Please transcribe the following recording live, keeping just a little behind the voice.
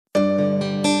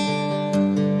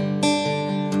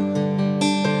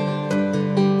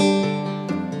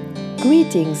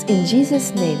Greetings in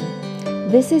Jesus' name.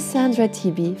 This is Sandra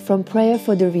Tibi from Prayer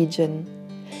for the Region.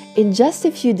 In just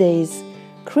a few days,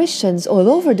 Christians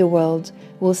all over the world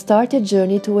will start a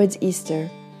journey towards Easter.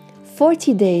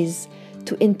 40 days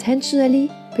to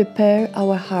intentionally prepare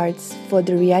our hearts for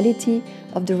the reality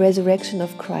of the resurrection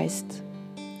of Christ.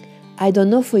 I don't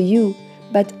know for you,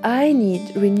 but I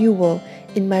need renewal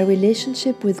in my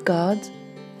relationship with God,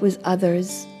 with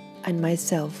others, and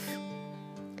myself.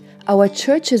 Our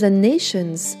churches and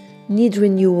nations need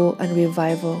renewal and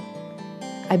revival.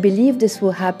 I believe this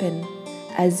will happen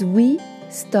as we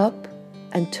stop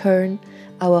and turn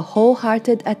our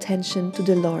wholehearted attention to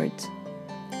the Lord.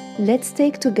 Let's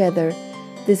take together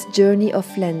this journey of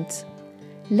Lent.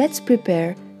 Let's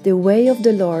prepare the way of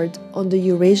the Lord on the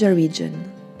Eurasia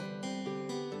region.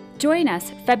 Join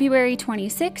us February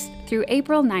 26th through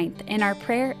April 9th in our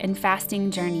prayer and fasting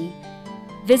journey.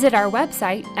 Visit our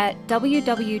website at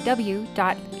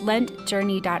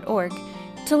www.lentjourney.org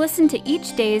to listen to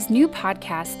each day's new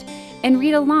podcast and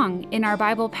read along in our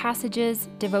Bible passages,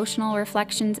 devotional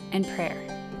reflections, and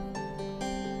prayer.